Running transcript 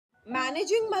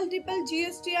Managing multiple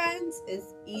GSTINs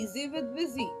is easy with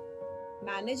Busy.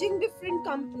 Managing different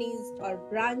companies or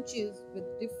branches with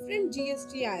different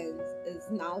GSTINs is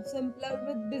now simpler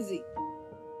with Busy.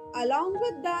 Along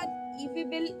with that,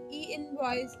 e-bill,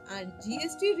 e-invoice and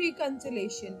GST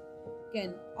reconciliation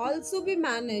can also be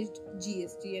managed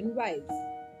GSTIN-wise.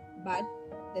 But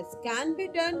this can be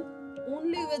done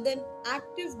only with an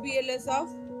active BLS of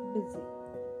Busy.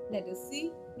 Let us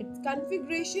see its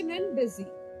configuration in Busy.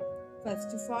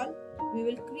 First of all, we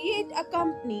will create a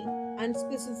company and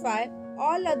specify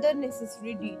all other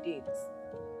necessary details.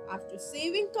 After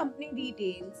saving company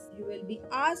details, you will be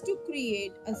asked to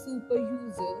create a super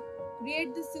user.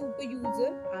 Create the super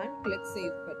user and click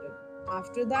Save button.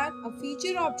 After that, a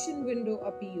feature option window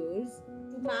appears.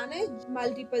 To manage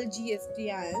multiple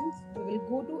GSTINs, we will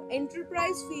go to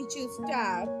Enterprise Features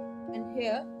tab and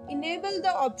here enable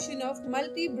the option of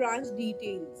multi-branch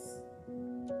details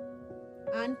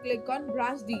and click on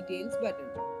branch details button.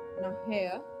 Now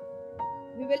here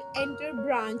we will enter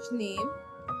branch name.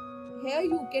 Here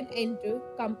you can enter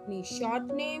company short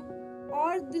name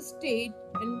or the state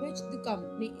in which the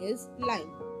company is lying.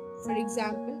 For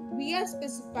example, we are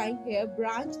specifying here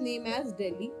branch name as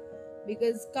Delhi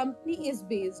because company is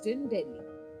based in Delhi.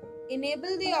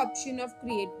 Enable the option of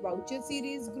create voucher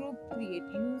series group, create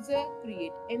user,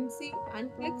 create MC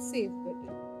and click save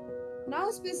button.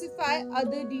 Now specify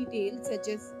other details such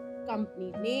as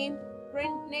company name,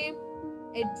 print name,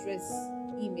 address,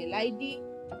 email ID,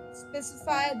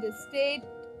 specify the state,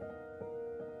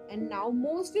 and now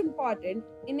most important,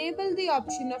 enable the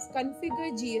option of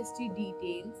configure GST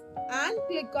details and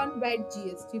click on Write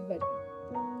GST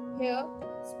button. Here,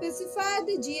 specify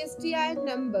the GSTIN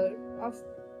number of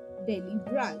Delhi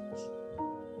branch.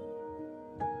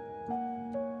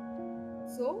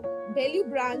 So, Delhi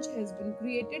branch has been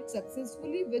created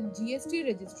successfully with GST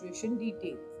registration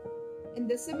details. In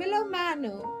the similar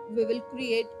manner, we will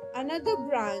create another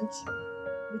branch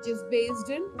which is based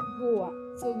in Goa.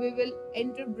 So we will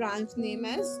enter branch name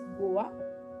as Goa.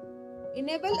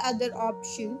 Enable other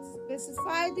options.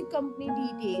 Specify the company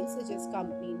details such as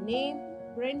company name,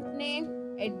 print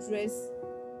name, address,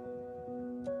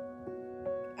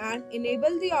 and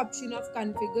enable the option of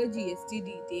configure GST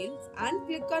details and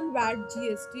click on VAT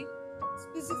GST.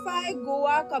 Specify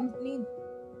Goa company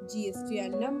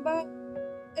GSTIN number.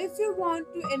 If you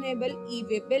want to enable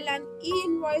e-bill and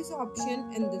e-invoice option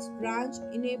in this branch,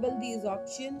 enable these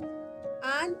options,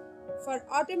 and for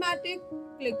automatic,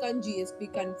 click on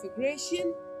GSP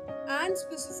configuration and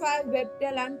specify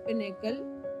Webtel and Pinnacle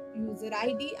user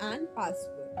ID and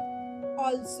password.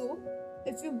 Also,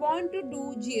 if you want to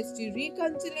do GST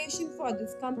reconciliation for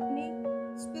this company,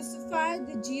 specify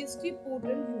the GST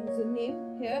portal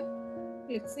username here.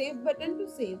 Click Save button to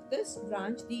save this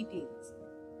branch details.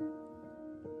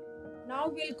 Now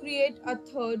we'll create a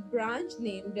third branch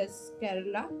named as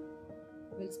Kerala.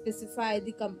 We'll specify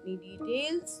the company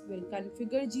details. We'll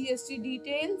configure GST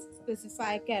details.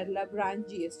 Specify Kerala branch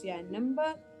GSTIN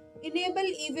number. Enable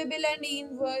e-bill and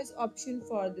e-invoice option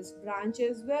for this branch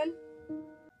as well.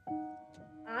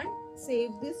 And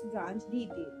save this branch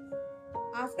details.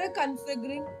 After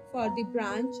configuring for the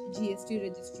branch GST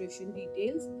registration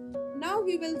details, now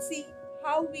we will see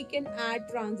how we can add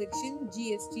transaction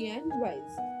GSTIN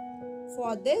wise.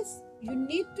 For this, you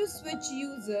need to switch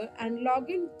user and log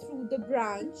in through the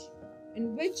branch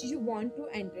in which you want to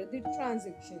enter the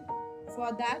transaction.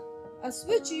 For that, a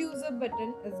switch user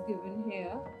button is given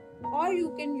here, or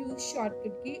you can use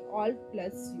shortcut key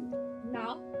Alt+U.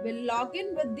 Now, we'll log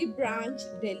in with the branch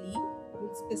Delhi.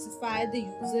 We'll specify the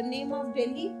username of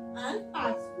Delhi and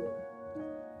password.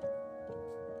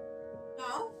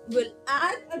 Now, we'll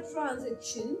add a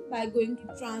transaction by going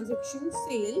to transaction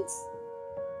sales.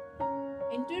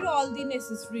 Enter all the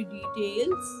necessary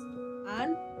details,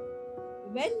 and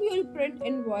when you will print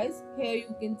invoice, here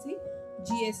you can see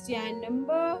GSTIN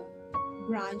number,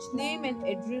 branch name and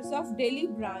address of Delhi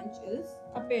branch is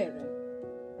appearing.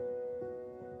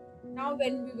 Now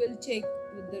when we will check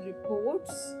with the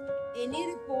reports, any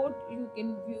report you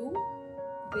can view,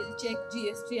 we'll check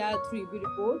GSTR 3B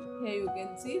report. Here you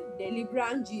can see Delhi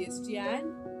branch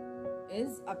GSTIN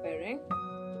is appearing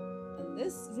in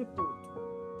this report.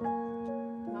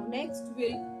 Next,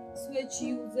 we'll switch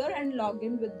user and log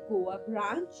in with Goa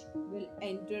branch. We'll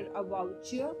enter a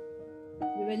voucher.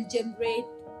 We will generate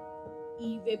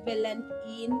e-bill and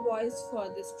e-invoice for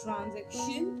this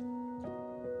transaction.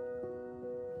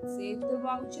 Save the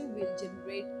voucher. We'll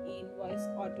generate e-invoice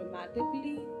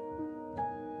automatically.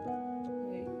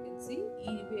 Here you can see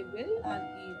e-bill and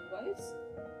e-invoice,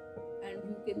 and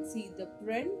you can see the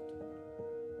print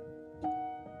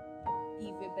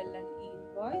e-bill and e-invoice.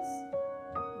 invoice.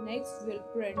 Next, we'll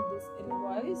print this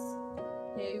invoice.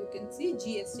 Here you can see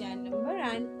GSTIN number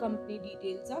and company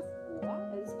details of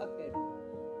Goa is appearing.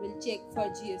 We'll check for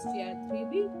GSTR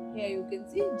 3B. Here you can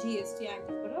see GSTIN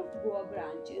number of Goa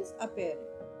branch is appearing.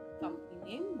 Company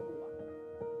name Goa.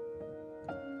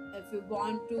 If you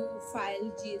want to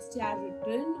file GSTR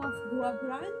return of Goa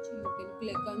branch, you can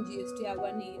click on GSTR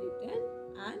 1A return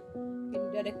and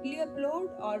can directly upload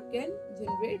or can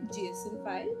generate GSTIN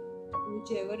file,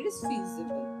 whichever is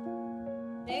feasible.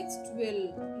 Next,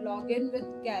 we'll log in with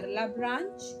Kerala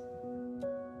branch.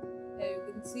 There you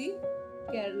can see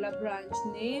Kerala branch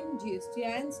name,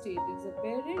 GSTIN, state is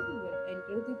appearing. We'll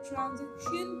enter the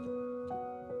transaction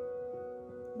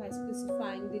by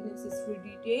specifying the necessary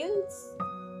details.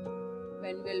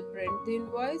 When we'll print the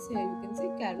invoice, here you can see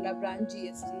Kerala branch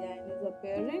GSTIN is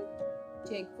appearing.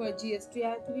 Check for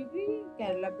GSTR 3B.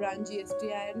 Kerala branch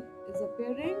GSTIN is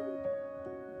appearing.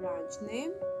 Branch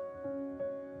name.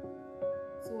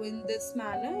 So in this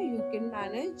manner, you can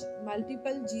manage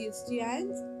multiple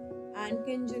GSTINs and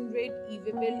can generate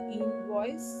e-bill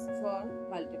e-invoice for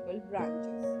multiple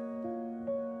branches.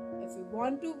 If you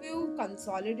want to view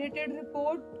consolidated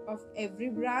report of every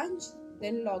branch,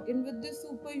 then log in with the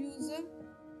super user,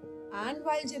 and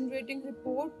while generating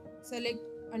report,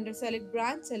 under select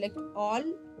branch, select all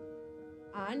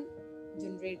and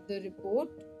generate the report.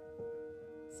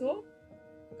 So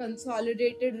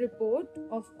consolidated report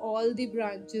of all the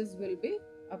branches will be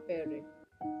appearing.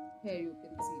 Here you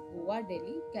can see Goa,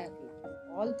 Delhi,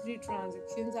 Kerala. All three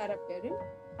transactions are appearing,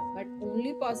 but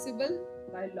only possible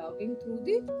by logging through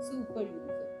the super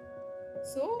user.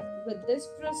 So with this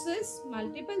process,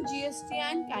 multiple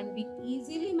GSTIN can be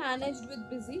easily managed with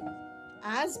Busy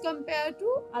as compared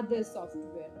to other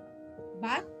software.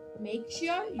 But make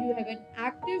sure you have an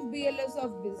active BLS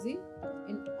of Busy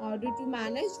in order to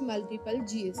manage multiple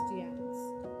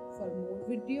GSTINs. For more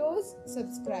videos,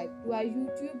 subscribe to our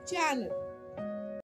YouTube channel.